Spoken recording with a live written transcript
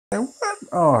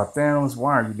Oh, Thanos,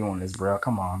 why are you doing this, bro?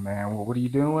 Come on, man. What are you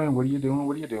doing? What are you doing?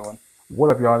 What are you doing? What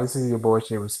up, y'all? This is your boy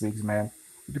Shaver Speaks, man.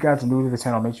 If you guys are new to the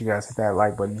channel, make sure you guys hit that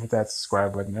like button, hit that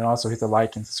subscribe button, and also hit the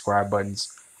like and subscribe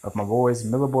buttons of my boys,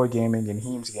 Millaboy Gaming and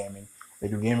Heemz Gaming. They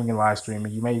do gaming and live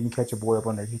streaming. You may even catch your boy up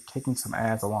on there kicking some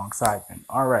ads alongside them.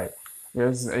 All right,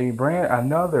 there's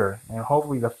another, and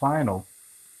hopefully the final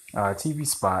TV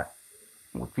spot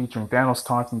featuring Thanos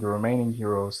taunting the remaining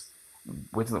heroes.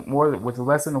 With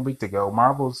less than a week to go,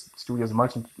 Marvel Studios'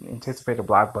 much anticipated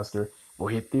blockbuster will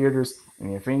hit theaters,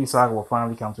 and the Infinity Saga will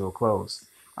finally come to a close.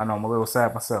 I know I'm a little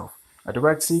sad myself. A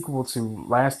direct sequel to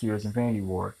last year's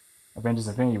Avengers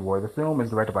Infinity War. The film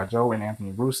is directed by Joe and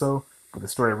Anthony Russo, with a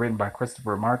story written by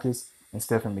Christopher Marcus and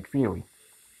Stephen McFeely.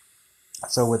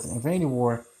 So with Infinity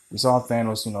War, we saw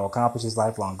Thanos, accomplish his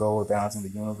lifelong goal of balancing the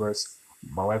universe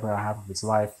by wiping out half of its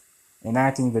life,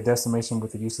 enacting the decimation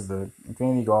with the use of the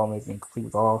Infinity Gauntlet and complete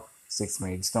with all six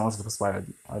made stones, despite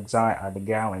a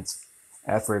gallant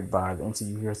effort by the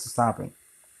MCU heroes to stop it.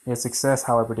 His success,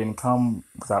 however, didn't come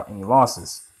without any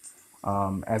losses,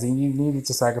 as he needed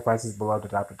to sacrifice his beloved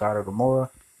adopted daughter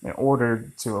Gamora in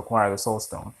order to acquire the Soul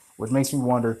Stone. Which makes me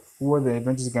wonder, who are the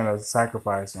Avengers going to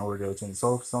sacrifice in order to obtain the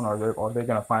Soul Stone, or are they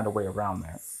going to find a way around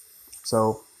that?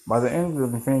 So by the end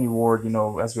of the Infinity War,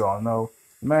 as we all know,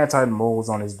 the Mad Titan rolls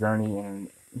on his journey, and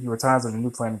he retires on a new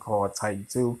planet called Titan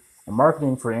 2. And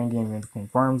marketing for Endgame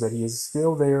confirms that he is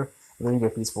still there, living a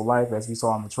peaceful life. As we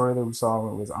saw in the trailer, we saw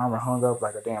him with his armor hung up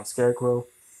like a damn scarecrow.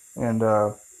 And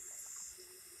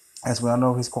as we all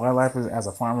know, his quiet life as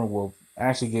a farmer will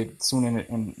actually get soon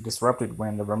and disrupted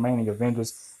when the remaining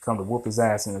Avengers come to whoop his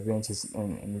ass and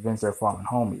avenge their fallen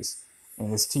homies.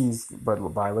 And it's teased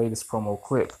by latest promo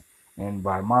clip and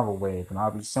by Marvel Wave, and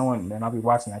I'll be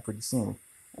watching that pretty soon.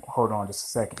 Hold on just a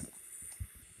second.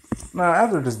 Now,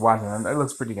 after just watching it, it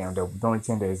looks pretty damn dope. It's only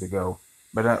 10 days to go,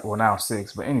 but now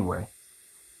 6. But anyway,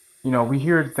 we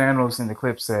hear Thanos in the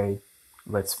clip say,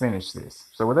 "Let's finish this."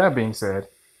 So with that being said,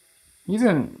 he's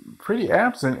been pretty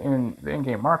absent in the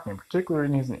in-game marketing,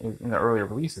 particularly in the earlier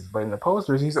releases. But in the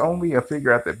posters, he's only a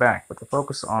figure at the back, with the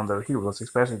focus on the heroes,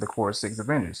 especially the core 6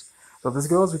 Avengers. So this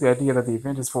goes with the idea that the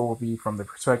Avengers 4 will be from the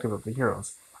perspective of the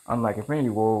heroes, unlike Infinity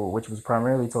War, which was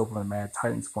primarily told from the Mad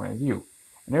Titan's point of view.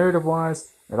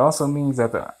 Narrative-wise, it also means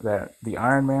that the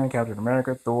Iron Man, Captain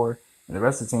America, Thor, and the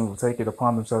rest of the team will take it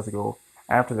upon themselves to go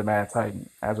after the Mad Titan,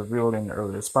 as revealed in the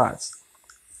earlier spots.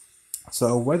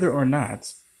 So whether or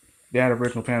not that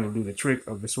original plan to do the trick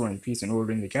of restoring peace and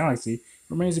order in the galaxy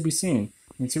remains to be seen,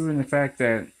 considering the fact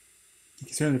that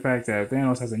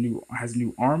Thanos has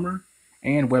new armor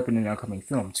and weapon in the upcoming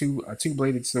film, a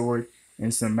two-bladed sword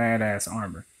and some mad-ass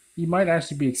armor. He might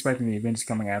actually be expecting the Avengers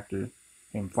coming after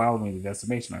him following the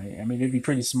decimation. I mean, it'd be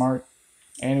pretty smart,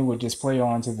 and it would just play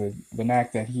on to the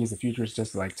knack that he is a futurist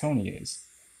just like Tony is.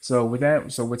 So with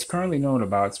that, what's currently known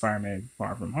about Spider-Man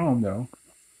Far From Home, though,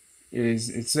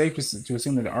 it's safe to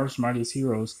assume that the Arch's mightiest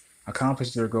heroes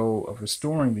accomplish their goal of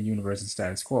restoring the universe's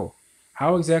status quo.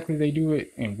 How exactly they do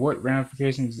it and what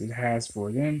ramifications it has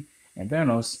for them and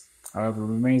Thanos, however,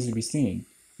 remains to be seen.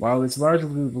 While it's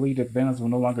largely believed that Thanos will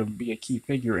no longer be a key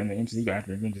figure in the MCU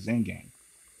after Avengers Endgame,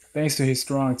 thanks to his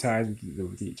strong ties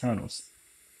with the Eternals,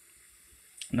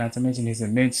 not to mention his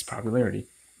immense popularity.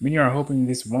 Many are hoping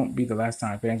this won't be the last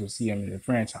time fans will see him in the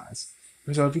franchise.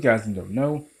 So if you guys don't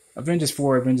know, Avengers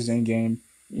 4, Avengers Endgame,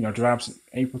 drops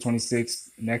April 26th,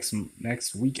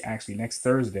 next week, actually, next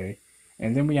Thursday.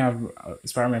 And then we have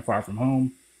Spider-Man Far From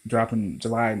Home dropping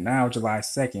July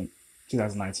 2nd,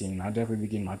 2019. I'll definitely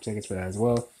be getting my tickets for that as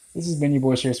well. This has been your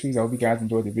boy Share Speaks. I hope you guys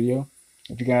enjoyed the video.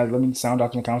 If you guys, let me sound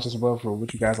off in the comments as well for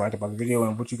what you guys liked about the video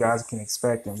and what you guys can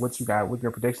expect and what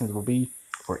your predictions will be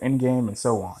for Endgame and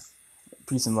so on.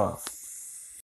 Peace and love.